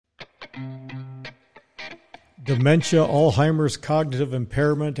Dementia, Alzheimer's, cognitive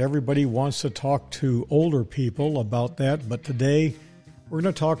impairment. Everybody wants to talk to older people about that, but today we're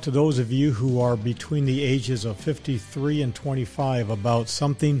going to talk to those of you who are between the ages of 53 and 25 about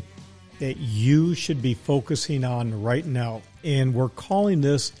something that you should be focusing on right now. And we're calling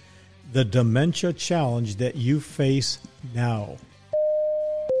this the Dementia Challenge that you face now.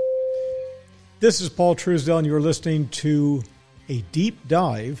 This is Paul Truesdell, and you're listening to a deep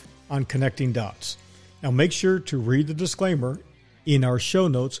dive on connecting dots. Now, make sure to read the disclaimer in our show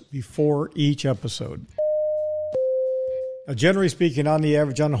notes before each episode. Now, generally speaking, on the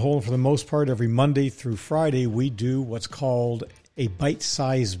average, on the whole, for the most part, every Monday through Friday, we do what's called a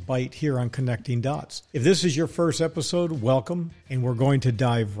bite-sized bite here on Connecting Dots. If this is your first episode, welcome, and we're going to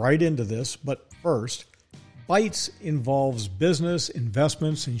dive right into this. But first, Bites involves business,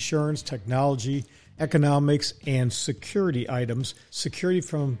 investments, insurance, technology, economics, and security items. Security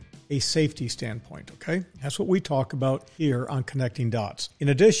from a safety standpoint, okay? That's what we talk about here on Connecting Dots. In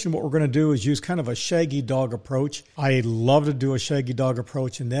addition, what we're going to do is use kind of a shaggy dog approach. I love to do a shaggy dog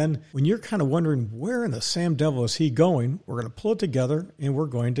approach, and then when you're kind of wondering where in the Sam Devil is he going, we're going to pull it together and we're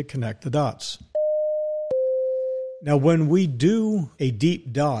going to connect the dots. Now, when we do a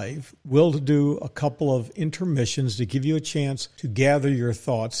deep dive, we'll do a couple of intermissions to give you a chance to gather your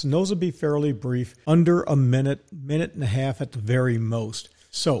thoughts, and those will be fairly brief, under a minute, minute and a half at the very most.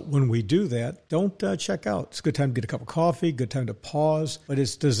 So when we do that, don't check out. It's a good time to get a cup of coffee, good time to pause, but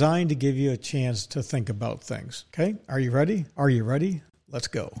it's designed to give you a chance to think about things. Okay? Are you ready? Are you ready? Let's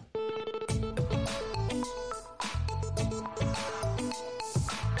go.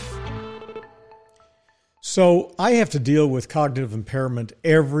 So I have to deal with cognitive impairment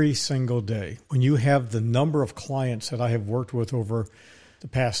every single day. When you have the number of clients that I have worked with over the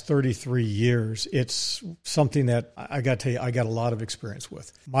past 33 years, it's something that I got to tell you, I got a lot of experience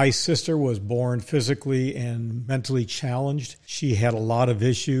with. My sister was born physically and mentally challenged. She had a lot of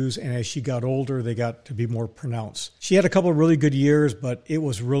issues, and as she got older, they got to be more pronounced. She had a couple of really good years, but it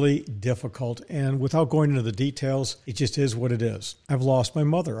was really difficult. And without going into the details, it just is what it is. I've lost my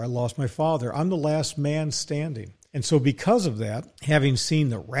mother. I lost my father. I'm the last man standing. And so because of that, having seen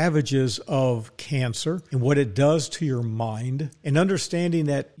the ravages of cancer and what it does to your mind, and understanding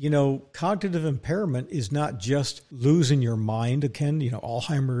that, cognitive impairment is not just losing your mind, again,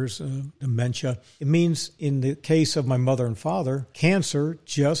 Alzheimer's, dementia. It means in the case of my mother and father, cancer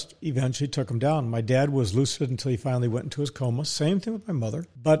just eventually took them down. My dad was lucid until he finally went into his coma. Same thing with my mother.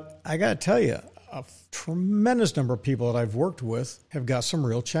 But I got to tell you, a tremendous number of people that I've worked with have got some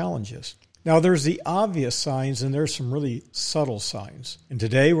real challenges. Now, there's the obvious signs, and there's some really subtle signs. And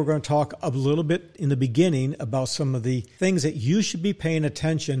today we're going to talk a little bit in the beginning about some of the things that you should be paying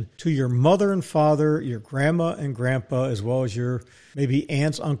attention to your mother and father, your grandma and grandpa, as well as your maybe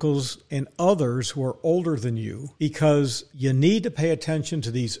aunts, uncles, and others who are older than you, because you need to pay attention to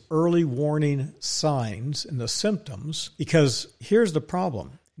these early warning signs and the symptoms, because here's the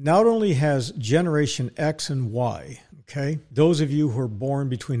problem. Not only has Generation X and Y, okay, those of you who are born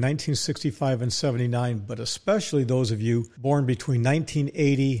between 1965 and 79, but especially those of you born between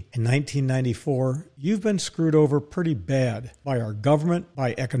 1980 and 1994, you've been screwed over pretty bad by our government,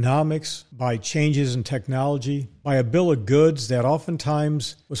 by economics, by changes in technology, by a bill of goods that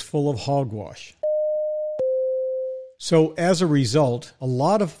oftentimes was full of hogwash. So as a result, a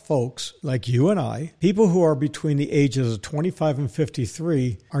lot of folks like you and I, people who are between the ages of 25 and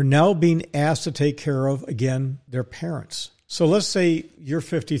 53, are now being asked to take care of, again, their parents. So let's say you're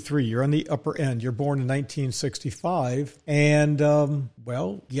 53, you're on the upper end, you're born in 1965, and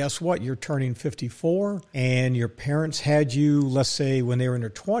guess what? You're turning 54, and your parents had you, let's say, when they were in their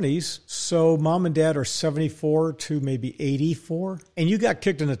 20s, so mom and dad are 74 to maybe 84, and you got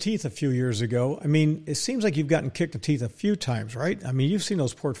kicked in the teeth a few years ago. I mean, it seems like you've gotten kicked in the teeth a few times, right? I mean, you've seen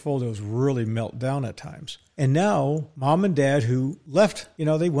those portfolios really melt down at times. And now, mom and dad who left,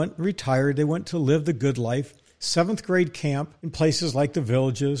 they went and retired, they went to live the good life, 7th grade camp in places like the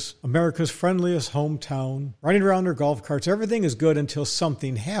Villages, America's friendliest hometown, riding around their golf carts. Everything is good until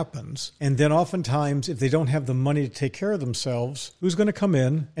something happens. And then oftentimes, if they don't have the money to take care of themselves, who's going to come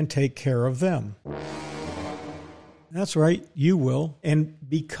in and take care of them? That's right, you will. And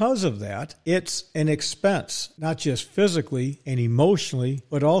because of that, it's an expense, not just physically and emotionally,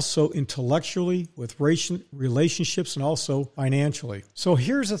 but also intellectually with relationships and also financially. So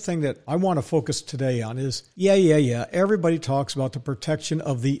here's the thing that I want to focus today on is, everybody talks about the protection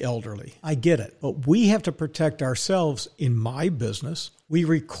of the elderly. I get it, but we have to protect ourselves in my business. We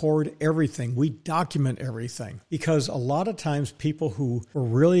record everything. We document everything because a lot of times people who are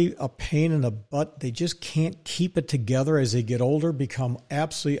really a pain in the butt, they just can't keep it together as they get older, become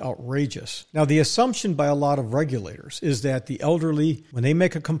absolutely outrageous. Now, the assumption by a lot of regulators is that the elderly, when they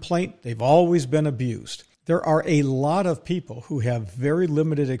make a complaint, they've always been abused. There are a lot of people who have very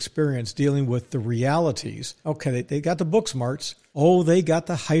limited experience dealing with the realities. Okay, they got the book smarts. Oh, they got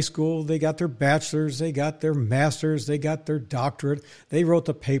the high school, they got their bachelor's, they got their master's, they got their doctorate. They wrote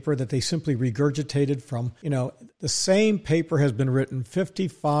the paper that they simply regurgitated from, the same paper has been written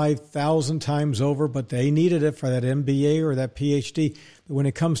 55,000 times over, but they needed it for that MBA or that PhD. But when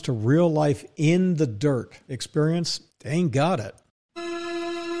it comes to real life in the dirt experience, they ain't got it.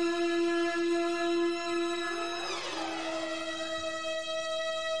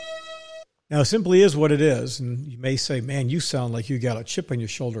 Now, it simply is what it is, and you may say, man, you sound like you got a chip on your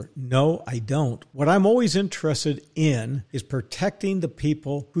shoulder. No, I don't. What I'm always interested in is protecting the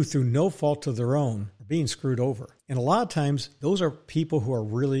people who, through no fault of their own, are being screwed over. And a lot of times, those are people who are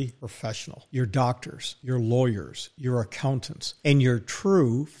really professional. Your doctors, your lawyers, your accountants, and your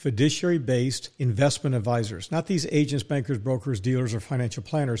true fiduciary-based investment advisors. Not these agents, bankers, brokers, dealers, or financial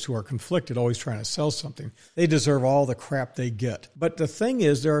planners who are conflicted, always trying to sell something. They deserve all the crap they get. But the thing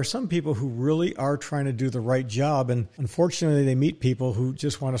is, there are some people who really are trying to do the right job, and unfortunately, they meet people who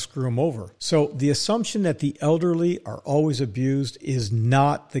just want to screw them over. So the assumption that the elderly are always abused is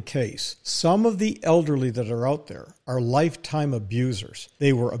not the case. Some of the elderly that are out there are lifetime abusers.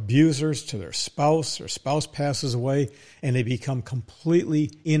 They were abusers to their spouse passes away, and they become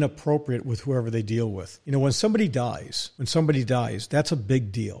completely inappropriate with whoever they deal with. When somebody dies, that's a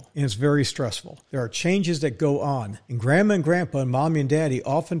big deal, and it's very stressful. There are changes that go on, and grandma and grandpa and mommy and daddy,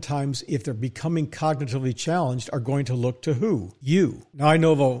 oftentimes, if they're becoming cognitively challenged, are going to look to who? You. Now, I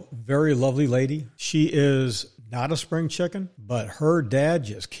know of a very lovely lady. She is not a spring chicken, but her dad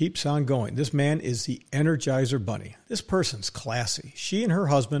just keeps on going. This man is the Energizer Bunny. This person's classy. She and her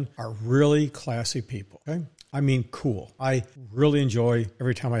husband are really classy people, okay? I mean, cool. I really enjoy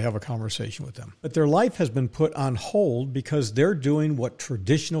every time I have a conversation with them. But their life has been put on hold because they're doing what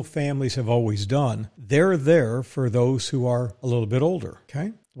traditional families have always done. They're there for those who are a little bit older,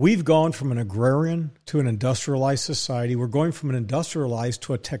 okay? We've gone from an agrarian to an industrialized society. We're going from an industrialized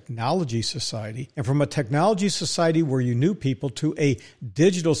to a technology society, and from a technology society where you knew people to a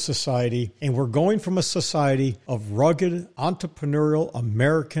digital society. And we're going from a society of rugged, entrepreneurial,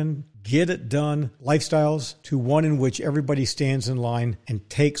 American, get-it-done lifestyles to one in which everybody stands in line and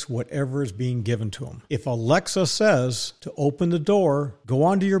takes whatever is being given to them. If Alexa says to open the door, go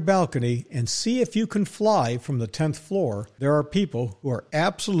onto your balcony and see if you can fly from the 10th floor, there are people who are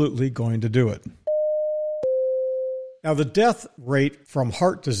absolutely going to do it. Now, the death rate from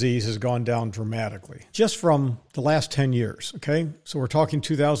heart disease has gone down dramatically, just from the last 10 years, okay? So we're talking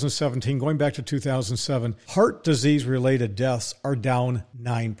 2017, going back to 2007. Heart disease-related deaths are down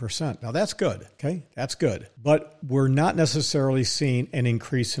 9%. Now, that's good, okay? That's good. But we're not necessarily seeing an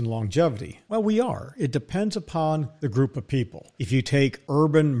increase in longevity. Well, we are. It depends upon the group of people. If you take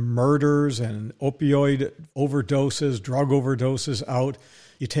urban murders and opioid overdoses, drug overdoses out,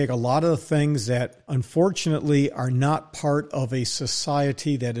 you take a lot of the things that unfortunately are not part of a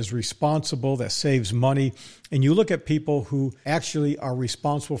society that is responsible, that saves money, and you look at people who actually are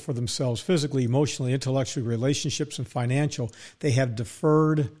responsible for themselves physically, emotionally, intellectually, relationships, and financial. They have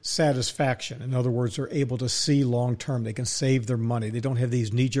deferred satisfaction. In other words, they're able to see long term. They can save their money. They don't have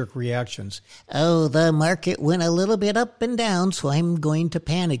these knee-jerk reactions. Oh, the market went a little bit up and down, so I'm going to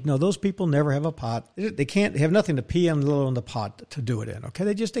panic. No, those people never have a pot. They can't have nothing to pee on little in the pot to do it in, okay?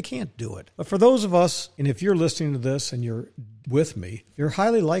 They can't do it. But for those of us, and if you're listening to this and you're with me, you're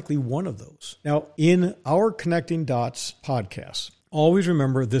highly likely one of those. Now, in our Connecting Dots podcast, always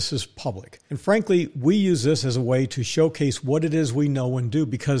remember this is public. And frankly, we use this as a way to showcase what it is we know and do,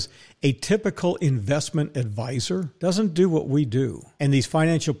 because a typical investment advisor doesn't do what we do. And these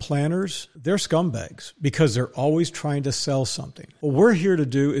financial planners, they're scumbags because they're always trying to sell something. What we're here to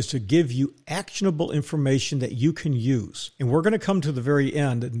do is to give you actionable information that you can use. And we're going to come to the very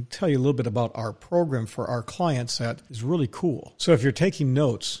end and tell you a little bit about our program for our clients that is really cool. So if you're taking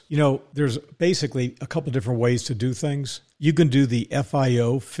notes, there's basically a couple different ways to do things. You can do the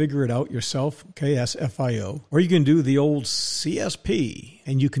FIO, figure it out yourself, okay, that's FIO. Or you can do the old CSP,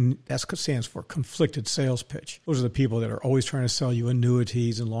 and that stands for conflicted sales pitch. Those are the people that are always trying to sell you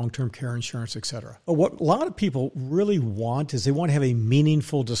annuities and long-term care insurance, etc. But what a lot of people really want is they want to have a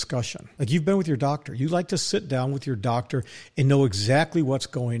meaningful discussion. Like you've been with your doctor. You like to sit down with your doctor and know exactly what's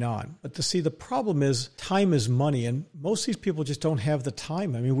going on. But the problem is time is money, and most of these people just don't have the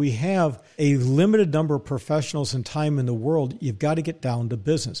time. I mean, we have a limited number of professionals and time in the world world, you've got to get down to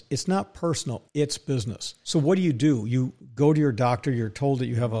business. It's not personal, it's business. So what do? You go to your doctor, you're told that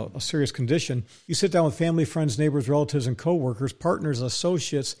you have a serious condition. You sit down with family, friends, neighbors, relatives, and coworkers, partners,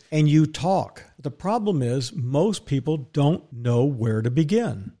 associates, and you talk. The problem is most people don't know where to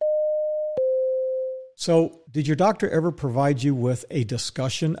begin. So did your doctor ever provide you with a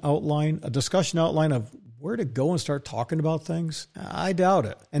discussion outline of where to go and start talking about things? I doubt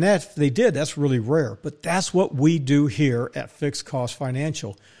it. And if they did, that's really rare. But that's what we do here at Fixed Cost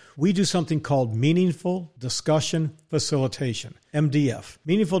Financial. We do something called Meaningful Discussion Facilitation, MDF.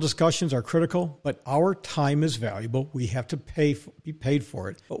 Meaningful discussions are critical, but our time is valuable. We have to be paid for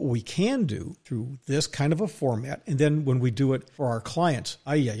it. But what we can do through this kind of a format, and then when we do it for our clients,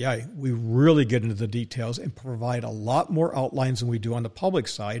 we really get into the details and provide a lot more outlines than we do on the public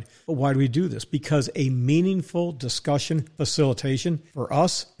side. But why do we do this? Because a meaningful discussion facilitation, for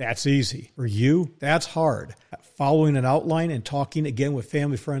us, that's easy. For you, that's hard. Following an outline and talking again with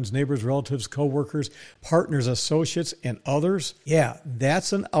family, friends, neighbors, relatives, coworkers, partners, associates, and others,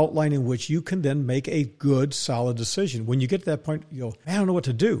 that's an outline in which you can then make a good, solid decision. When you get to that point, you go, I don't know what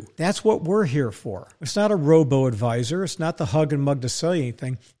to do. That's what we're here for. It's not a robo-advisor. It's not the hug and mug to sell you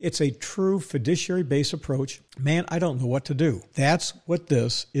anything. It's a true fiduciary-based approach. Man, I don't know what to do. That's what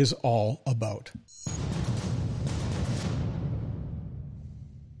this is all about.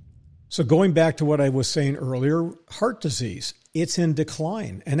 So going back to what I was saying earlier, heart disease, it's in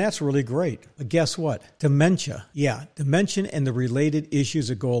decline, and that's really great. But guess what? Dementia. Dementia and the related issues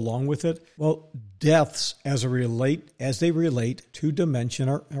that go along with it. Well, deaths as they relate to dementia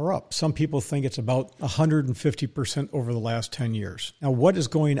are up. Some people think it's about 150% over the last 10 years. Now, what is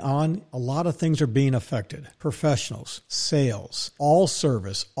going on? A lot of things are being affected. Professionals, sales, all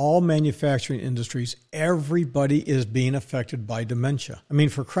service, all manufacturing industries, everybody is being affected by dementia. I mean,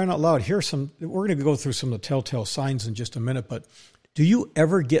 for crying out loud, we're going to go through some of the telltale signs in just a minute, but do you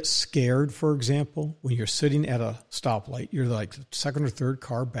ever get scared, for example, when you're sitting at a stoplight, you're like the second or third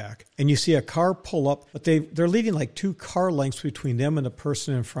car back, and you see a car pull up, but they're leaving like 2 car lengths between them and the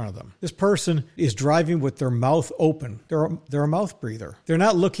person in front of them. This person is driving with their mouth open. They're a mouth breather. They're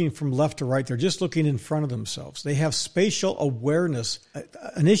not looking from left to right. They're just looking in front of themselves. They have spatial awareness,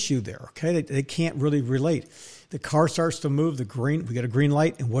 an issue there, okay? They can't really relate. The car starts to move, we get a green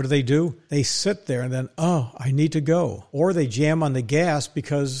light, and what do? They sit there and then, I need to go. Or they jam on the gas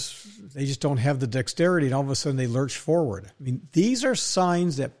because they just don't have the dexterity, and all of a sudden they lurch forward. I mean, these are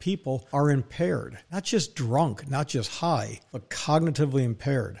signs that people are impaired, not just drunk, not just high, but cognitively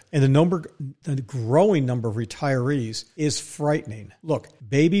impaired. And the growing number of retirees is frightening. Look,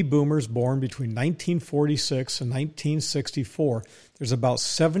 baby boomers born between 1946 and 1964, there's about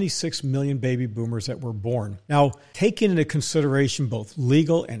 76 million baby boomers that were born. Now, taking into consideration both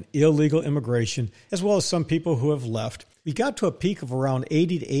legal and illegal immigration, as well as some people who have left, we got to a peak of around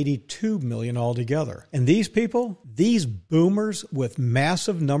 80 to 82 million altogether. And these people, these boomers with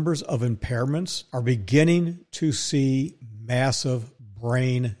massive numbers of impairments, are beginning to see massive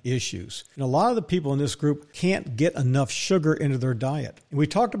brain issues. And a lot of the people in this group can't get enough sugar into their diet. And we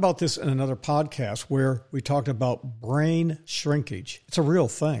talked about this in another podcast where we talked about brain shrinkage. It's a real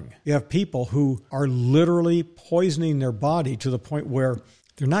thing. You have people who are literally poisoning their body to the point where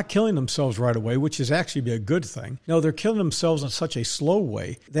they're not killing themselves right away, which is actually be a good thing. No, they're killing themselves in such a slow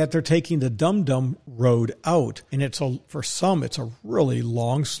way that they're taking the dum-dum road out. And for some, it's a really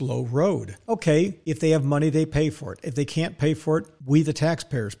long, slow road. Okay, if they have money, they pay for it. If they can't pay for it, we, the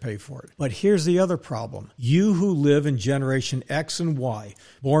taxpayers, pay for it. But here's the other problem. You who live in Generation X and Y,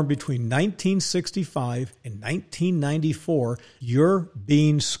 born between 1965 and 1994, you're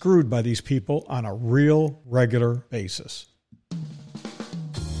being screwed by these people on a real, regular basis.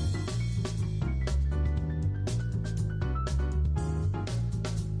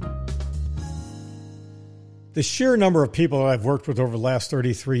 The sheer number of people that I've worked with over the last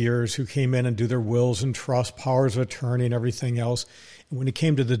 33 years who came in and do their wills and trust, powers of attorney and everything else, and when it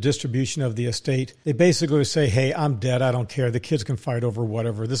came to the distribution of the estate, they basically would say, hey, I'm dead, I don't care, the kids can fight over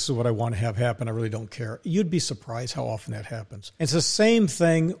whatever, this is what I want to have happen, I really don't care. You'd be surprised how often that happens. And it's the same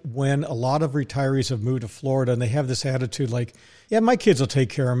thing when a lot of retirees have moved to Florida and they have this attitude like, yeah, my kids will take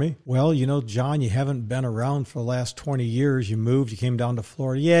care of me. Well, John, you haven't been around for the last 20 years. You moved, you came down to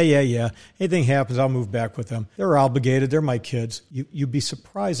Florida. Yeah. Anything happens, I'll move back with them. They're obligated. They're my kids. You'd be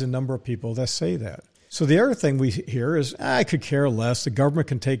surprised the number of people that say that. So the other thing we hear is, I could care less. The government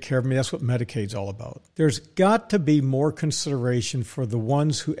can take care of me. That's what Medicaid's all about. There's got to be more consideration for the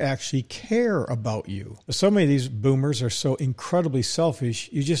ones who actually care about you. So many of these boomers are so incredibly selfish,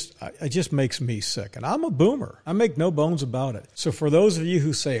 it just makes me sick. And I'm a boomer. I make no bones about it. So for those of you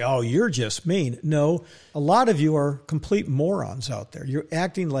who say, oh, you're just mean, no, a lot of you are complete morons out there. You're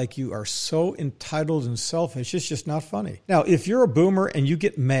acting like you are so entitled and selfish. It's just not funny. Now, if you're a boomer and you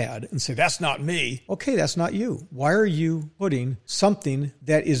get mad and say, that's not me, okay, that's not you. Why are you putting something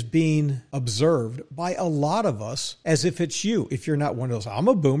that is being observed by a lot of us as if it's you? If you're not one of those, I'm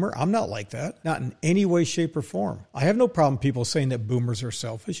a boomer, I'm not like that. Not in any way, shape, or form. I have no problem people saying that boomers are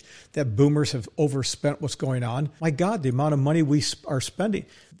selfish, that boomers have overspent what's going on. My God, the amount of money we are spending.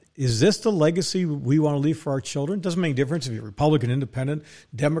 Is this the legacy we want to leave for our children? Doesn't make a difference if you're Republican, Independent,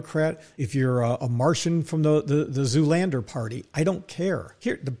 Democrat, if you're a Martian from the Zoolander party. I don't care.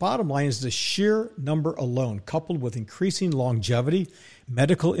 Here, the bottom line is the sheer number alone, coupled with increasing longevity,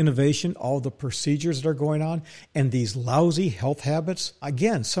 medical innovation, all the procedures that are going on, and these lousy health habits.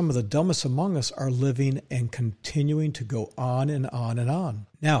 Again, some of the dumbest among us are living and continuing to go on and on and on.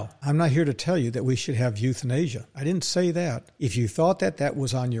 Now, I'm not here to tell you that we should have euthanasia. I didn't say that. If you thought that, that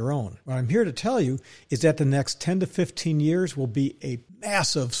was on your own. What I'm here to tell you is that the next 10 to 15 years will be a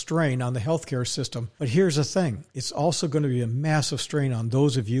massive strain on the healthcare system. But here's the thing. It's also going to be a massive strain on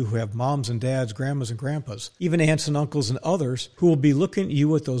those of you who have moms and dads, grandmas and grandpas, even aunts and uncles and others who will be looking at you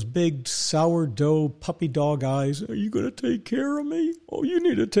with those big sourdough puppy dog eyes. Are you going to take care of me? Oh, you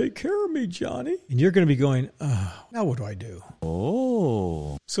need to take care of me, Johnny. And you're going to be going, now what do I do? Oh.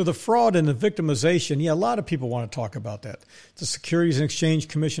 So the fraud and the victimization, a lot of people want to talk about that. The Securities and Exchange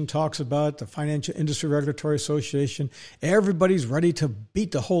Commission talks about it, the Financial Industry Regulatory Association. Everybody's ready to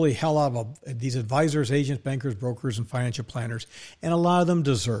beat the holy hell out of these advisors, agents, bankers, brokers, and financial planners, and a lot of them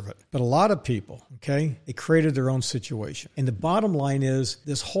deserve it. But a lot of people, they created their own situation. And the bottom line is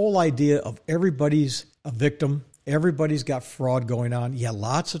this whole idea of everybody's a victim. Everybody's got fraud going on.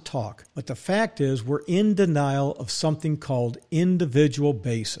 Lots of talk. But the fact is we're in denial of something called individual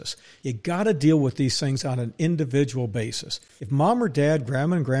basis. You got to deal with these things on an individual basis. If mom or dad,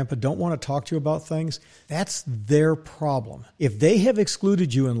 grandma and grandpa don't want to talk to you about things, that's their problem. If they have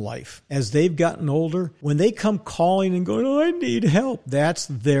excluded you in life as they've gotten older, when they come calling and going, I need help, that's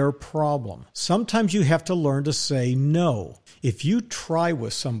their problem. Sometimes you have to learn to say no. If you try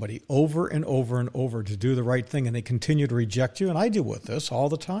with somebody over and over and over to do the right thing and they continue to reject you, and I deal with this all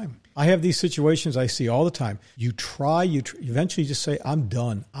the time. I have these situations I see all the time. You try, eventually just say, I'm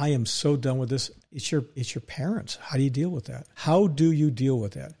done. I am so done with this. It's your parents. How do you deal with that? How do you deal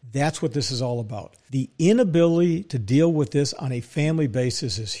with that? That's what this is all about. The inability to deal with this on a family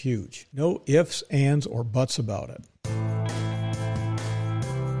basis is huge. No ifs, ands, or buts about it.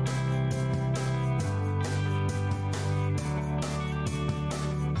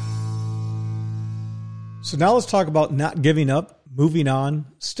 So now let's talk about not giving up, moving on,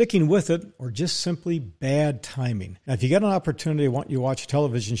 sticking with it, or just simply bad timing. Now, if you get an opportunity, I want you to watch a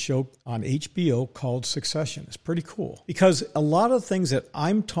television show on HBO called Succession. It's pretty cool because a lot of things that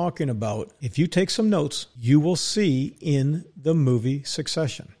I'm talking about, if you take some notes, you will see in the movie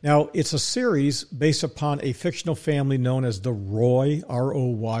Succession. Now, it's a series based upon a fictional family known as the Roy,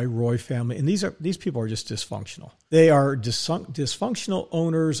 R-O-Y, Roy family. And these people are just dysfunctional. They are dysfunctional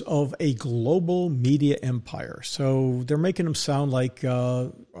owners of a global media empire. So they're making them sound like,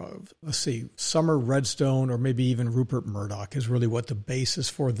 Summer Redstone or maybe even Rupert Murdoch is really what the basis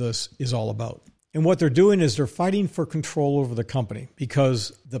for this is all about. And what they're doing is they're fighting for control over the company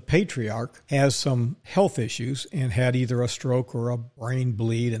because the patriarch has some health issues and had either a stroke or a brain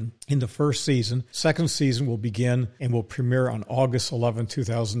bleed. And in the first season, second season will begin and will premiere on August 11,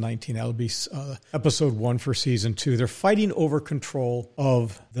 2019. That'll be episode 1 for season 2. They're fighting over control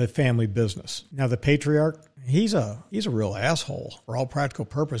of the family business. Now, the patriarch, he's a real asshole for all practical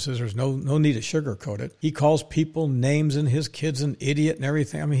purposes. There's no need to sugarcoat it. He calls people names and his kid's an idiot and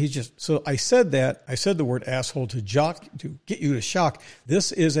everything. I mean, so I said the word asshole to get you to shock.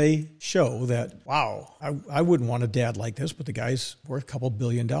 This is a show that, wow, I wouldn't want a dad like this, but the guy's worth a couple $1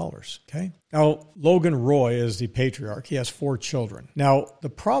 billion. Okay. Now, Logan Roy is the patriarch. He has 4 children. Now, the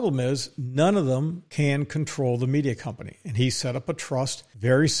problem is none of them can control the media company. And he set up a trust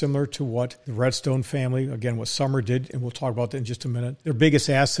very similar to what the Redstone family, again, what Summer did, and we'll talk about that in just a minute. Their biggest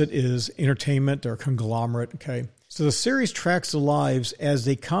asset is entertainment. They're a conglomerate, okay? So the series tracks the lives as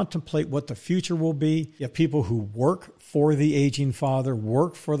they contemplate what the future will be. You have people who work for the aging father,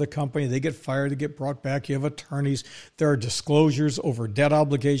 work for the company. They get fired, they get brought back. You have attorneys. There are disclosures over debt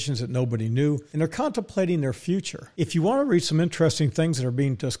obligations that nobody knew, and they're contemplating their future. If you want to read some interesting things that are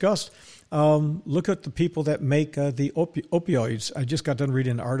being discussed, look at the people that make the opioids. I just got done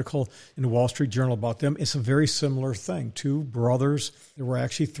reading an article in the Wall Street Journal about them. It's a very similar thing. Two brothers. There were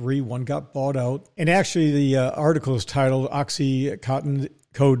actually three. One got bought out. And actually the article is titled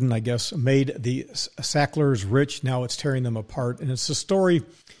Oxycontin, I guess, made the Sacklers rich. Now it's tearing them apart. And it's a story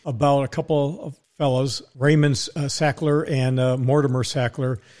about a couple of fellows, Raymond Sackler and Mortimer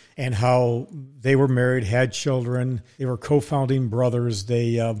Sackler, and how they were married, had children. They were co-founding brothers.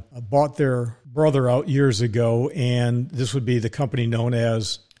 They bought their brother out years ago, and this would be the company known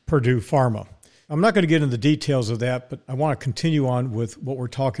as Purdue Pharma. I'm not going to get into the details of that, but I want to continue on with what we're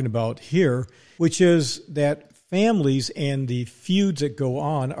talking about here, which is that families and the feuds that go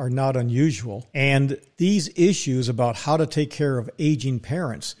on are not unusual. And these issues about how to take care of aging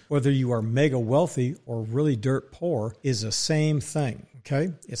parents, whether you are mega wealthy or really dirt poor, is the same thing.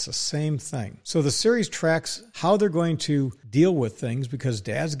 Okay? It's the same thing. So the series tracks how they're going to deal with things because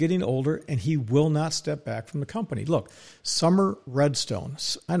Dad's getting older and he will not step back from the company. Look, Summer Redstone.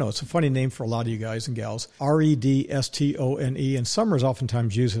 I know it's a funny name for a lot of you guys and gals. Redstone. And Summer is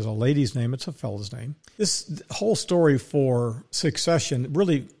oftentimes used as a lady's name. It's a fellow's name. This whole story for secession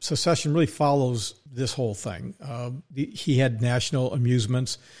really follows this whole thing. He had National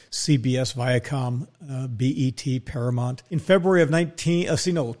Amusements, CBS, Viacom, BET, Paramount. In February of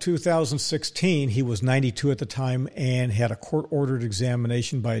 2016, he was 92 at the time and had a court-ordered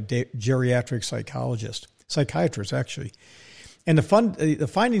examination by a geriatric psychiatrist, actually. And the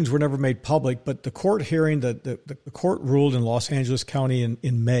findings were never made public, but the court hearing, the court ruled in Los Angeles County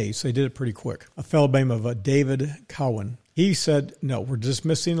in May, so they did it pretty quick. A fellow by the name of David Cowan. He said, no, we're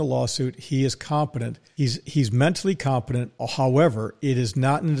dismissing the lawsuit. He is competent. He's mentally competent. However, it is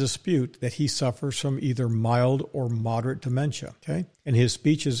not in dispute that he suffers from either mild or moderate dementia, okay? And his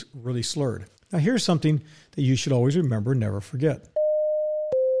speech is really slurred. Now, here's something that you should always remember and never forget.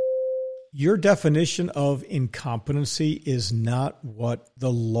 Your definition of incompetency is not what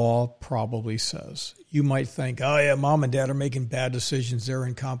the law probably says. You might think, oh yeah, mom and dad are making bad decisions. They're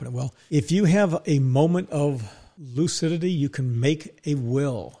incompetent. Well, if you have a moment of lucidity, you can make a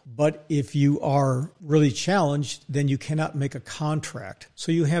will. But if you are really challenged, then you cannot make a contract.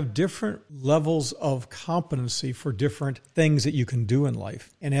 So you have different levels of competency for different things that you can do in life.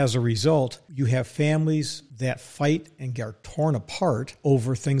 And as a result, you have families that fight and get torn apart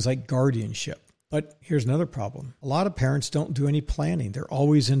over things like guardianship. But here's another problem. A lot of parents don't do any planning. They're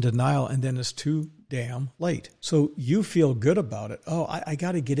always in denial, and then it's too damn late. So you feel good about it. Oh, I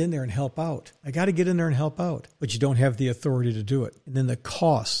got to get in there and help out. But you don't have the authority to do it. And then the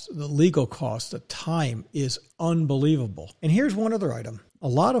cost, the legal cost, the time is unbelievable. And here's one other item. A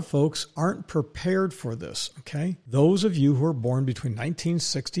lot of folks aren't prepared for this, okay? Those of you who were born between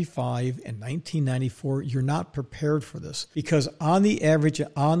 1965 and 1994, you're not prepared for this because on the average,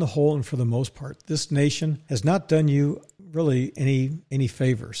 on the whole, and for the most part, this nation has not done you really any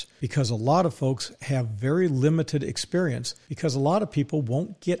favors because a lot of folks have very limited experience because a lot of people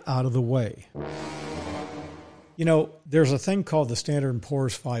won't get out of the way. You know, there's a thing called the Standard &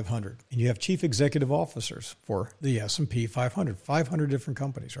 Poor's 500, and you have chief executive officers for the S&P 500, 500 different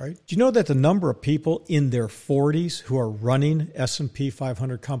companies, right? Do you know that the number of people in their 40s who are running S&P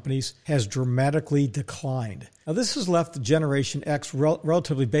 500 companies has dramatically declined? Now, this has left the Generation X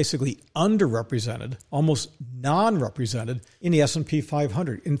relatively basically underrepresented, almost non-represented in the S&P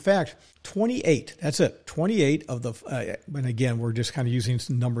 500. In fact, 28, that's it, 28 of the, and again, we're just kind of using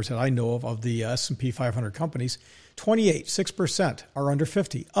some numbers that I know of the S&P 500 companies, 28, 6% are under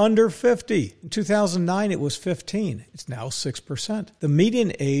 50. Under 50. In 2009, it was 15. It's now 6%. The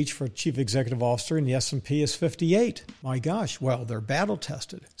median age for a chief executive officer in the S&P is 58. My gosh, well, they're battle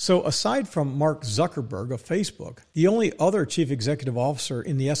tested. So aside from Mark Zuckerberg of Facebook, the only other chief executive officer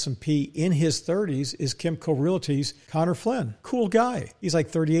in the S&P in his 30s is Kimco Realty's Connor Flynn. Cool guy. He's like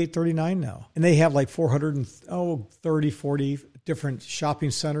 38, 39 now. And they have like 430, 40 different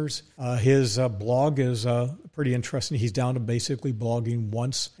shopping centers. His blog is pretty interesting. He's down to basically blogging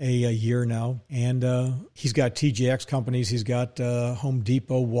once a year now. And he's got TJX companies. He's got Home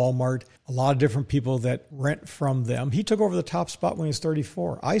Depot, Walmart, a lot of different people that rent from them. He took over the top spot when he was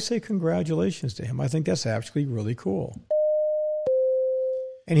 34. I say congratulations to him. I think that's actually really cool.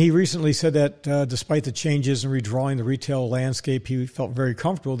 And he recently said that despite the changes in redrawing the retail landscape, he felt very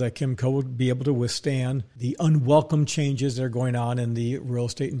comfortable that Kimco would be able to withstand the unwelcome changes that are going on in the real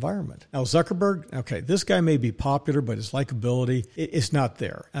estate environment. Now, Zuckerberg, okay, this guy may be popular, but his likability is not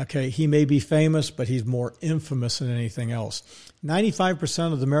there. Okay, he may be famous, but he's more infamous than anything else.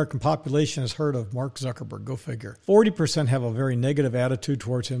 95% of the American population has heard of Mark Zuckerberg. Go figure. 40% have a very negative attitude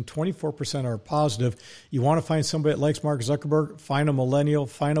towards him. 24% are positive. You want to find somebody that likes Mark Zuckerberg? Find a millennial,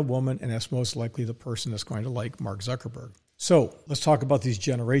 find a woman, and that's most likely the person that's going to like Mark Zuckerberg. So let's talk about these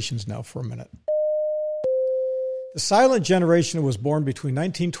generations now for a minute. The silent generation was born between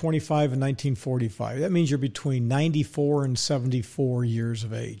 1925 and 1945. That means you're between 94 and 74 years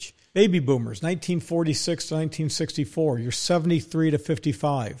of age. Baby boomers, 1946 to 1964, you're 73 to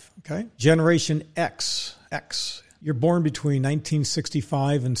 55, okay? Generation X, you're born between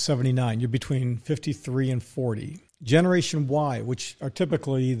 1965 and 79. You're between 53 and 40. Generation Y, which are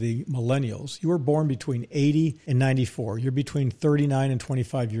typically the millennials, you were born between 80 and 94. You're between 39 and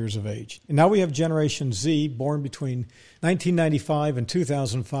 25 years of age. And now we have Generation Z, born between 1995 and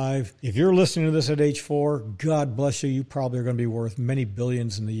 2005. If you're listening to this at age 4, God bless you. You probably are going to be worth many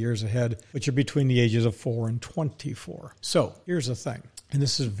billions in the years ahead, but you're between the ages of 4 and 24. So here's the thing. And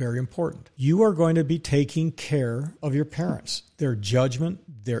this is very important. You are going to be taking care of your parents. Their judgment,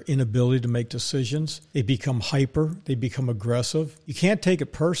 their inability to make decisions, they become hyper, they become aggressive. You can't take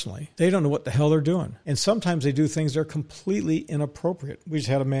it personally. They don't know what the hell they're doing. And sometimes they do things that are completely inappropriate. We just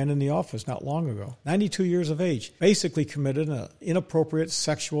had a man in the office not long ago, 92 years of age, basically committed an inappropriate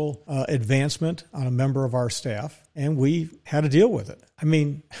sexual advancement on a member of our staff, and we had to deal with it. I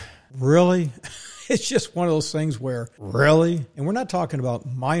mean, really? It's just one of those things where, really? And we're not talking about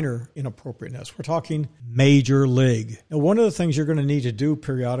minor inappropriateness. We're talking major league. Now, one of the things you're going to need to do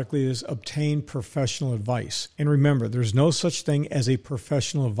periodically is obtain professional advice. And remember, there's no such thing as a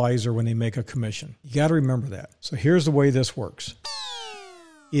professional advisor when they make a commission. You got to remember that. So here's the way this works.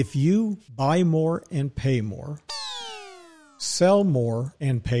 If you buy more and pay more, sell more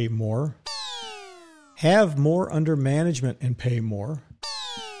and pay more, have more under management and pay more,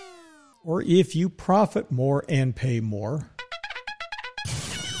 or if you profit more and pay more,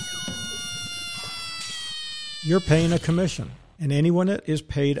 you're paying a commission. And anyone that is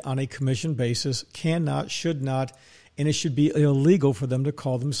paid on a commission basis cannot, should not, and it should be illegal for them to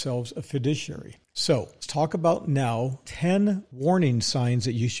call themselves a fiduciary. So let's talk about now 10 warning signs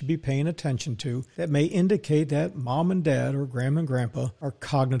that you should be paying attention to that may indicate that mom and dad or grandma and grandpa are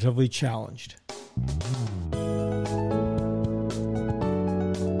cognitively challenged.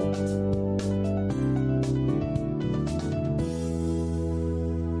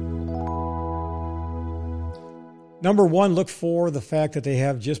 Number one, look for the fact that they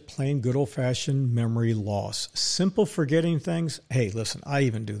have just plain good old-fashioned memory loss. Simple forgetting things. Hey, listen, I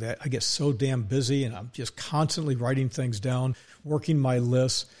even do that. I get so damn busy and I'm just constantly writing things down, working my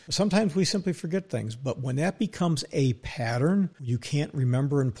lists. Sometimes we simply forget things. But when that becomes a pattern, you can't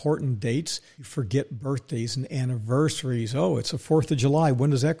remember important dates. You forget birthdays and anniversaries. Oh, it's the 4th of July.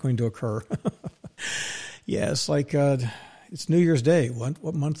 When is that going to occur? Yeah, it's like... It's New Year's Day.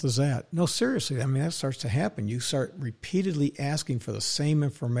 What month is that? No, seriously. I mean, that starts to happen. You start repeatedly asking for the same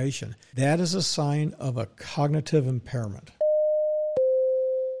information. That is a sign of a cognitive impairment.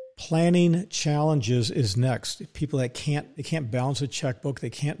 Planning challenges is next. People that they can't balance a checkbook, they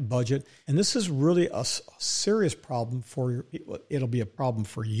can't budget. And this is really a serious problem it'll be a problem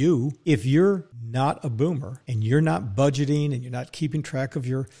for you if you're not a boomer and you're not budgeting and you're not keeping track of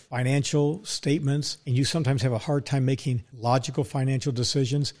your financial statements and you sometimes have a hard time making logical financial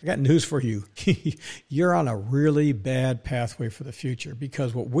decisions. I got news for you. You're on a really bad pathway for the future,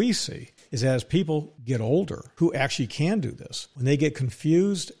 because what we see is as people get older who actually can do this, when they get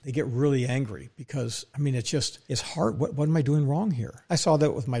confused, they get really angry because, I mean, it's hard. What am I doing wrong here? I saw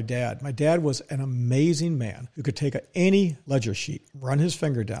that with my dad. My dad was an amazing man who could take any ledger sheet, run his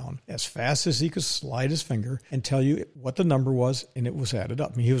finger down as fast as he could slide his finger and tell you what the number was, and it was added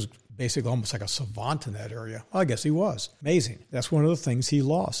up. I mean, he was basically almost like a savant in that area. Well, I guess he was. Amazing. That's one of the things he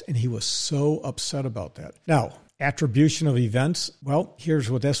lost, and he was so upset about that. Now, attribution of events, well, here's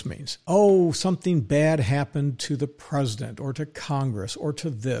what this means. Oh, something bad happened to the president or to Congress or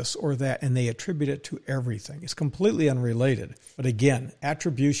to this or that, and they attribute it to everything. It's completely unrelated. But again,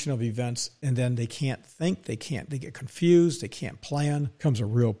 attribution of events, and then they can't think, they get confused, they can't plan, becomes a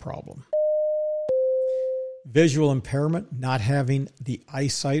real problem. Visual impairment, not having the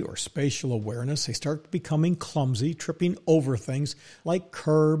eyesight or spatial awareness. They start becoming clumsy, tripping over things like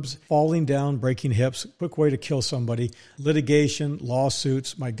curbs, falling down, breaking hips, quick way to kill somebody, litigation,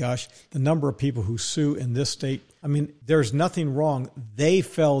 lawsuits. My gosh, the number of people who sue in this state I mean, there's nothing wrong. They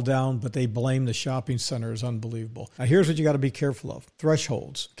fell down, but they blame the shopping center. Is unbelievable. Now, here's what you got to be careful of.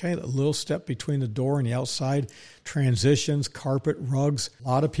 Thresholds, okay? A little step between the door and the outside, transitions, carpet, rugs. A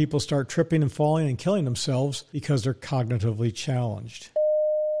lot of people start tripping and falling and killing themselves because they're cognitively challenged.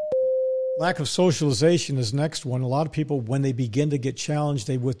 Lack of socialization is next one. A lot of people, when they begin to get challenged,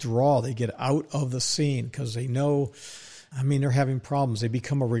 they withdraw. They get out of the scene because they know, they're having problems. They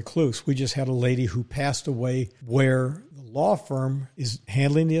become a recluse. We just had a lady who passed away where the law firm is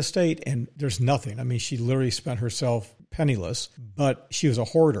handling the estate and there's nothing. She literally spent herself penniless, but she was a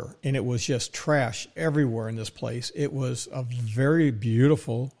hoarder and it was just trash everywhere in this place. It was a very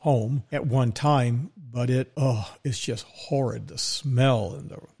beautiful home at one time, but it's just horrid. The smell and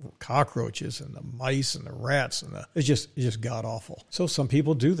the cockroaches and the mice and the rats it's just god awful. So some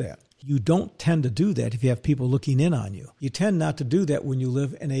people do that. You don't tend to do that if you have people looking in on you. You tend not to do that when you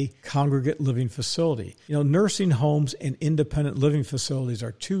live in a congregate living facility. Nursing homes and independent living facilities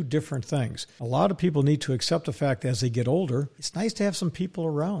are two different things. A lot of people need to accept the fact that as they get older, it's nice to have some people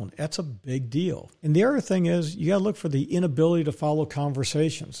around. That's a big deal. And the other thing is you got to look for the inability to follow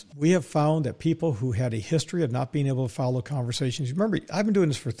conversations. We have found that people who had a history of not being able to follow conversations, remember, I've been doing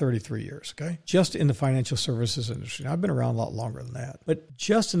this for 33 years, okay? Just in the financial services industry. Now, I've been around a lot longer than that. But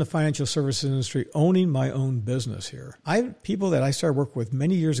just in the financial services industry, owning my own business here. I have people that I started working with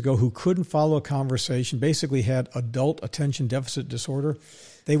many years ago who couldn't follow a conversation, basically had adult attention deficit disorder.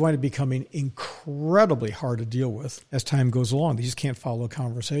 They wind up becoming incredibly hard to deal with as time goes along. They just can't follow a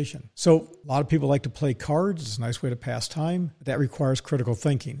conversation. So a lot of people like to play cards. It's a nice way to pass time. That requires critical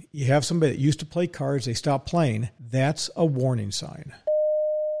thinking. You have somebody that used to play cards, they stop playing. That's a warning sign.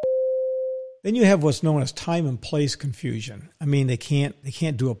 Then you have what's known as time and place confusion. They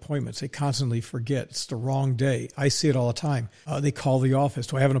can't do appointments. They constantly forget. It's the wrong day. I see it all the time. They call the office.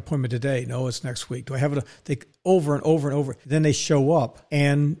 Do I have an appointment today? No, it's next week. Do I have over and over and over. Then they show up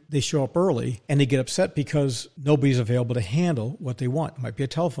early and they get upset because nobody's available to handle what they want. It might be a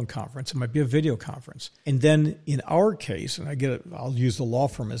telephone conference. It might be a video conference. And then in our case, and I'll use the law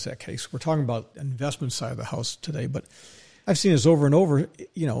firm as that case. We're talking about the investment side of the house today, but I've seen this over and over.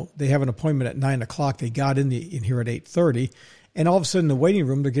 They have an appointment at 9 o'clock. They got in here at 8:30. And all of a sudden in the waiting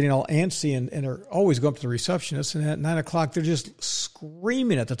room, they're getting all antsy and they're always going up to the receptionist. And at 9 o'clock, they're just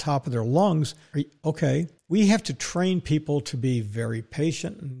screaming at the top of their lungs. Okay, we have to train people to be very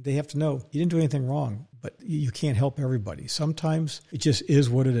patient. And they have to know you didn't do anything wrong, but you can't help everybody. Sometimes it just is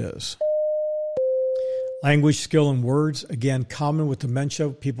what it is. Language, skill, and words. Again, common with dementia.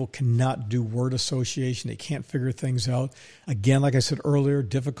 People cannot do word association. They can't figure things out. Again, like I said earlier,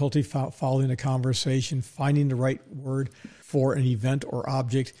 difficulty following a conversation, finding the right word for an event or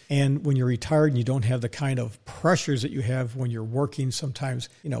object. And when you're retired and you don't have the kind of pressures that you have when you're working, sometimes,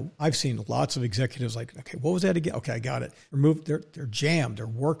 I've seen lots of executives like, okay, what was that again? Okay, I got it. They're jammed, they're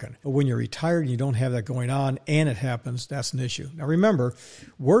working. But when you're retired and you don't have that going on and it happens, that's an issue. Now remember,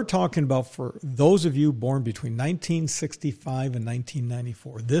 we're talking about for those of you born between 1965 and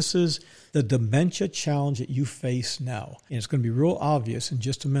 1994. This is the dementia challenge that you face now. And it's going to be real obvious in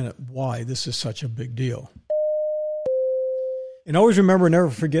just a minute why this is such a big deal. And always remember, never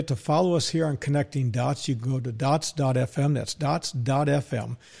forget to follow us here on Connecting Dots. You can go to dots.fm. That's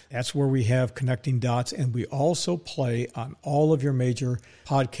dots.fm. That's where we have Connecting Dots. And we also play on all of your major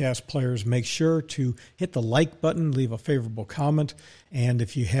podcast players. Make sure to hit the like button, leave a favorable comment. And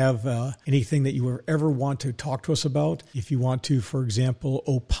if you have anything that you ever want to talk to us about, if you want to, for example,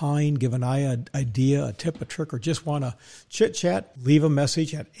 opine, give an idea, a tip, a trick, or just want to chit-chat, leave a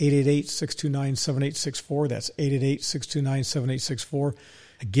message at 888-629-7864. That's 888-629-7864.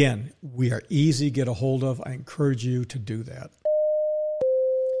 Again, we are easy to get a hold of. I encourage you to do that.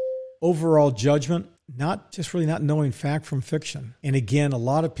 Overall judgment, not knowing fact from fiction. And again, a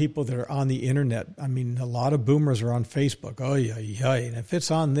lot of people that are on the internet, a lot of boomers are on Facebook. Oh, yeah. And if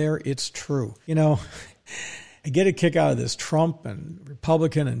it's on there, it's true. I get a kick out of this Trump and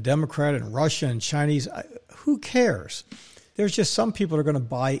Republican and Democrat and Russia and Chinese. Who cares? There's just some people that are going to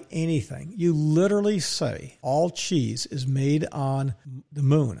buy anything. You literally say all cheese is made on the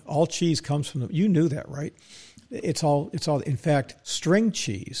moon. All cheese comes from you knew that, right? It's all. In fact, string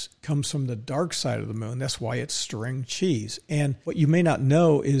cheese comes from the dark side of the moon. That's why it's string cheese. And what you may not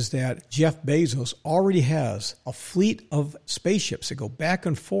know is that Jeff Bezos already has a fleet of spaceships that go back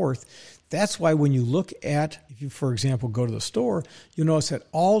and forth That's why when you look at, if you, for example, go to the store, you'll notice that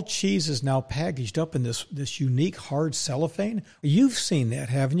all cheese is now packaged up in this unique hard cellophane. You've seen that,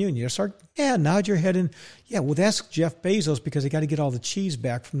 haven't you? And you start, nod your head and, well, that's Jeff Bezos because they got to get all the cheese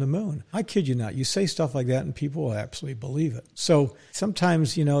back from the moon. I kid you not. You say stuff like that and people will absolutely believe it. So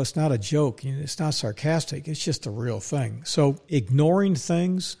sometimes, it's not a joke. It's not sarcastic. It's just a real thing. So ignoring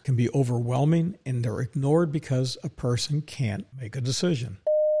things can be overwhelming, and they're ignored because a person can't make a decision.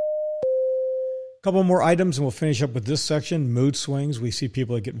 A couple more items and we'll finish up with this section. Mood swings. We see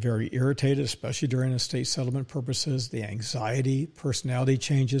people that get very irritated, especially during estate settlement purposes. The anxiety, personality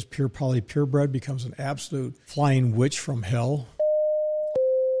changes, purebred becomes an absolute flying witch from hell.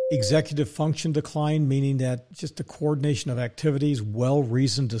 Executive function decline, meaning that just the coordination of activities,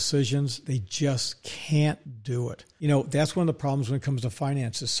 well-reasoned decisions, they just can't do it. That's one of the problems when it comes to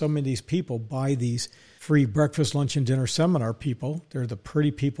finances. So many of these people buy these free breakfast, lunch, and dinner seminar people. They're the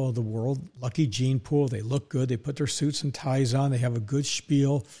pretty people of the world. Lucky gene pool. They look good. They put their suits and ties on. They have a good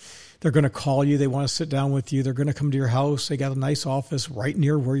spiel. They're going to call you. They want to sit down with you. They're going to come to your house. They got a nice office right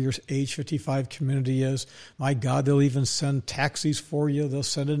near where your age 55 community is. My God, they'll even send taxis for you. They'll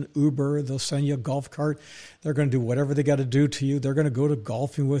send an Uber. They'll send you a golf cart. They're going to do whatever they got to do to you. They're going to go to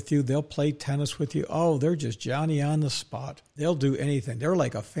golfing with you. They'll play tennis with you. Oh, they're just Johnny on the spot. They'll do anything. They're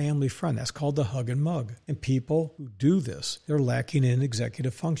like a family friend. That's called the hug and mug. And people who do this, they're lacking in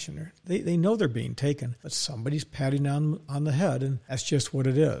executive function. They know they're being taken, but somebody's patting on the head, and that's just what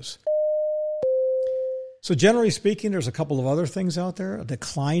it is. So generally speaking, there's a couple of other things out there. A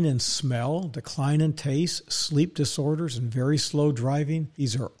decline in smell, decline in taste, sleep disorders, and very slow driving.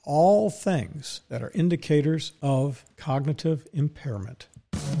 These are all things that are indicators of cognitive impairment.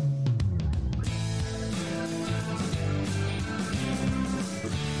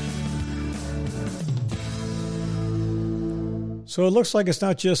 So it looks like it's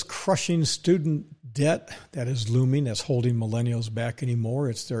not just crushing student debt that is looming, that's holding millennials back anymore.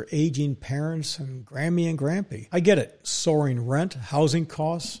 It's their aging parents and Grammy and Grampy. I get it. Soaring rent, housing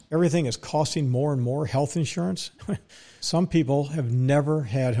costs, everything is costing more and more. Health insurance. Some people have never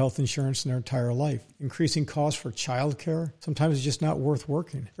had health insurance in their entire life. Increasing costs for childcare. Sometimes it's just not worth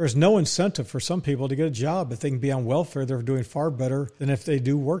working. There's no incentive for some people to get a job. If they can be on welfare, they're doing far better than if they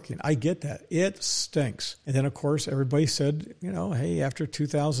do working. I get that. It stinks. And then, of course, everybody said, hey, after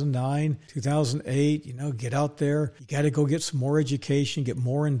 2009, 2008, get out there. You got to go get some more education, get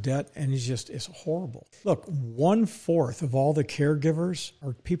more in debt. And it's horrible. Look, 1/4 of all the caregivers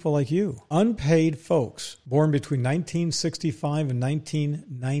are people like you. Unpaid folks born between 1965 and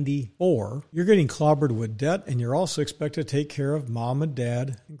 1994. You're getting clobbered with debt, and you're also expected to take care of mom and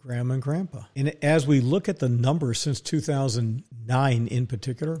dad and grandma and grandpa. And as we look at the numbers since 2009 in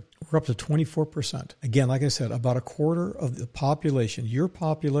particular, we're up to 24%. Again, like I said, about 1/4 of the population, your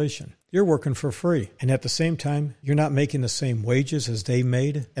population, you're working for free. And at the same time, you're not making the same wages as they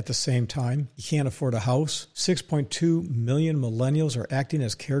made at the same time. You can't afford a house. 6.2 million millennials are acting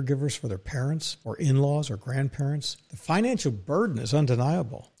as caregivers for their parents or in-laws or grandparents. The financial burden is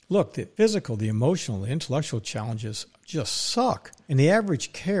undeniable. Look, the physical, the emotional, the intellectual challenges just suck. And the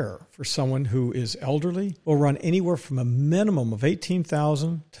average care for someone who is elderly will run anywhere from a minimum of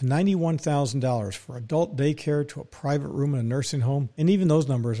 $18,000 to $91,000 for adult daycare to a private room in a nursing home. And even those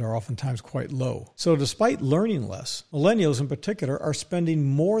numbers are oftentimes quite low. So despite learning less, millennials in particular are spending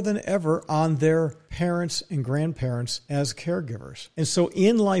more than ever on their parents and grandparents as caregivers. And so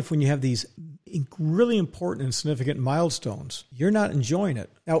in life, when you have these really important and significant milestones, you're not enjoying it.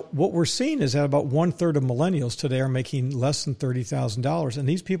 Now, what we're seeing is that about 1/3 of millennials today are making less than $30,000, and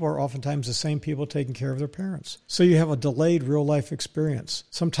these people are oftentimes the same people taking care of their parents. So you have a delayed real-life experience.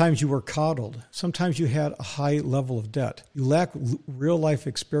 Sometimes you were coddled. Sometimes you had a high level of debt. You lack real-life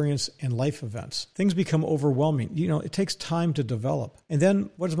experience and life events. Things become overwhelming. It takes time to develop. And then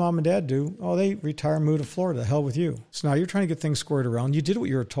what does mom and dad do? Oh, they retire and move to Florida. The hell with you. So now you're trying to get things squared around. You did what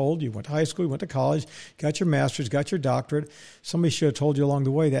you were told. You went to high school, you went to college, got your master's, got your doctorate. Somebody should have told you along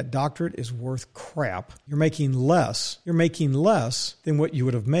the way that doctorate is worth crap. You're making less than what you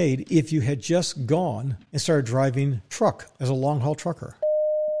would have made if you had just gone and started driving truck as a long-haul trucker.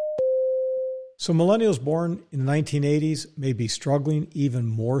 So millennials born in the 1980s may be struggling even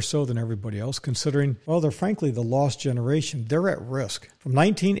more so than everybody else, considering, they're frankly the lost generation. They're at risk. From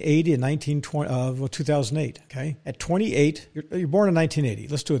 1980 to 2008, okay? At 28, you're born in 1980.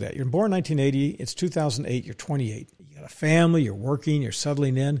 Let's do that. You're born in 1980. It's 2008. You're 28. You got a family, you're working, you're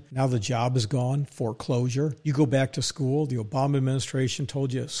settling in. Now the job is gone, foreclosure. You go back to school. The Obama administration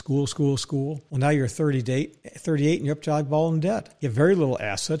told you school, school, school. Well, now you're 38 and you're up to eyeball in debt. You have very little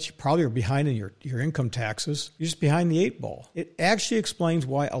assets. You probably are behind in your income taxes. You're just behind the 8 ball. It actually explains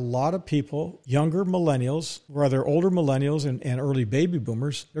why a lot of people, younger millennials, rather older millennials and early baby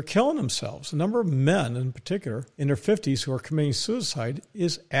boomers, they're killing themselves. The number of men in particular in their 50s who are committing suicide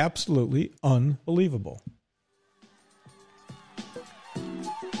is absolutely unbelievable.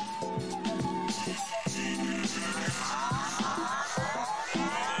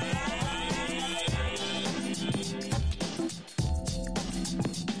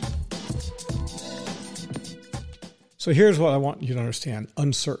 So here's what I want you to understand.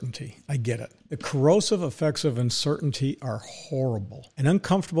 Uncertainty. I get it. The corrosive effects of uncertainty are horrible. An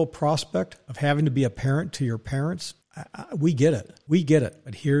uncomfortable prospect of having to be a parent to your parents, we get it. We get it.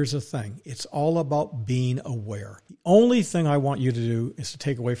 But here's the thing. It's all about being aware. The only thing I want you to do is to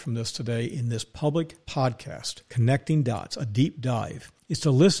take away from this today in this public podcast, Connecting Dots, a deep dive, is to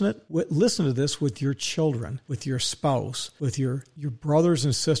listen to this with your children, with your spouse, with your brothers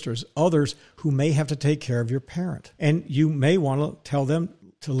and sisters, others who may have to take care of your parent. And you may want to tell them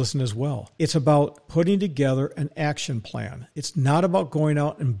to listen as well. It's about putting together an action plan. It's not about going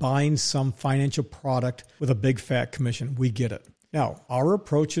out and buying some financial product with a big fat commission. We get it. Now, our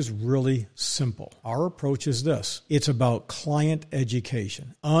approach is really simple. Our approach is this. It's about client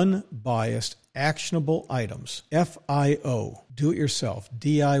education, unbiased, actionable items, FIO, do it yourself,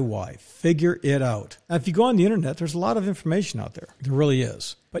 DIY, figure it out. Now, if you go on the internet, there's a lot of information out there. There really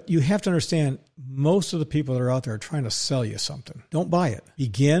is. But you have to understand, most of the people that are out there are trying to sell you something. Don't buy it.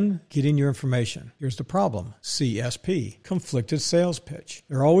 Begin getting your information. Here's the problem. CSP, conflicted sales pitch.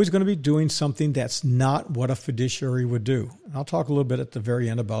 They're always going to be doing something that's not what a fiduciary would do. And I'll talk a little bit at the very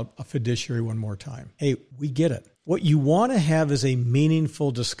end about a fiduciary one more time. Hey, we get it. What you want to have is a meaningful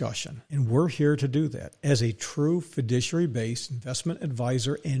discussion, and we're here to do that as a true fiduciary-based investment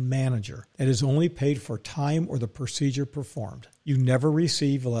advisor and manager that is only paid for time or the procedure performed. You never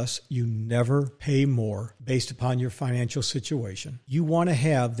receive less, you never pay more based upon your financial situation. You want to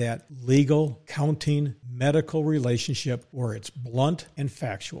have that legal, counting, medical relationship where it's blunt and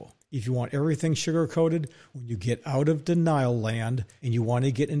factual. If you want everything sugar-coated, when you get out of denial land and you want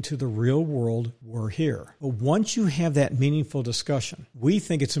to get into the real world, we're here. But once you have that meaningful discussion, we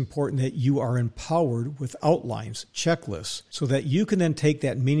think it's important that you are empowered with outlines, checklists, so that you can then take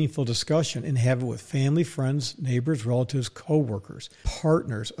that meaningful discussion and have it with family, friends, neighbors, relatives, coworkers,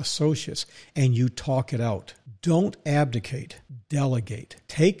 partners, associates, and you talk it out. Don't abdicate. Delegate.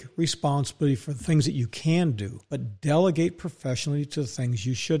 Take responsibility for the things that you can do, but delegate professionally to the things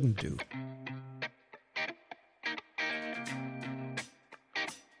you shouldn't do.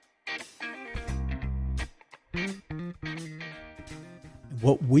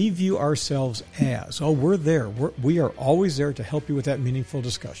 What we view ourselves as, we're there. We are always there to help you with that meaningful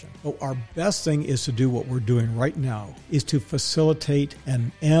discussion. But our best thing is to do what we're doing right now, is to facilitate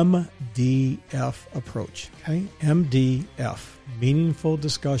an MDF approach. Okay? MDF, meaningful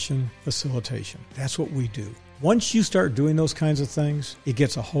discussion facilitation. That's what we do. Once you start doing those kinds of things, it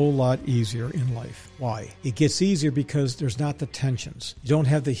gets a whole lot easier in life. Why? It gets easier because there's not the tensions. You don't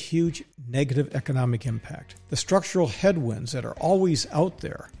have the huge negative economic impact. The structural headwinds that are always out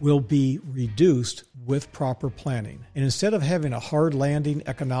there will be reduced with proper planning. And instead of having a hard landing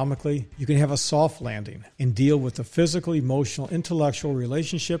economically, you can have a soft landing and deal with the physical, emotional, intellectual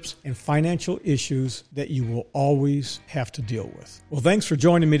relationships and financial issues that you will always have to deal with. Well, thanks for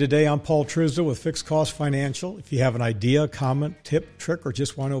joining me today. I'm Paul Truesdell with Fixed Cost Financial. If you have an idea, comment, tip, trick, or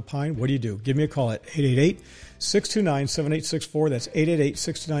just want to opine, what do? Give me a call at 888-629-7864. That's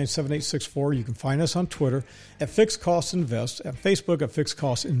 888-629-7864. You can find us on Twitter at Fixed Cost Invest, at Facebook at Fixed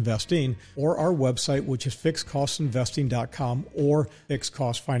Cost Investing, or our website, which is fixedcostinvesting.com or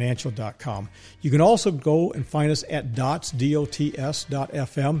fixedcostfinancial.com. You can also go and find us at dots.fm.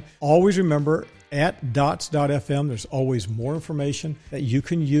 Always remember, at dots.fm, there's always more information that you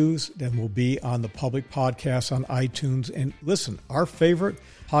can use than will be on the public podcast on iTunes. And listen, our favorite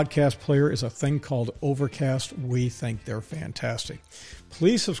podcast player is a thing called Overcast. We think they're fantastic.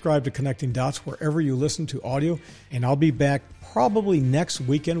 Please subscribe to Connecting Dots wherever you listen to audio, and I'll be back probably next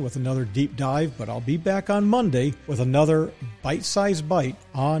weekend with another deep dive, but I'll be back on Monday with another bite-sized bite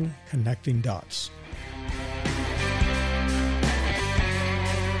on Connecting Dots.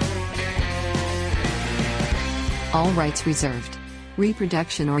 All rights reserved.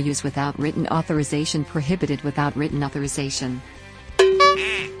 Reproduction or use without written authorization prohibited without written authorization.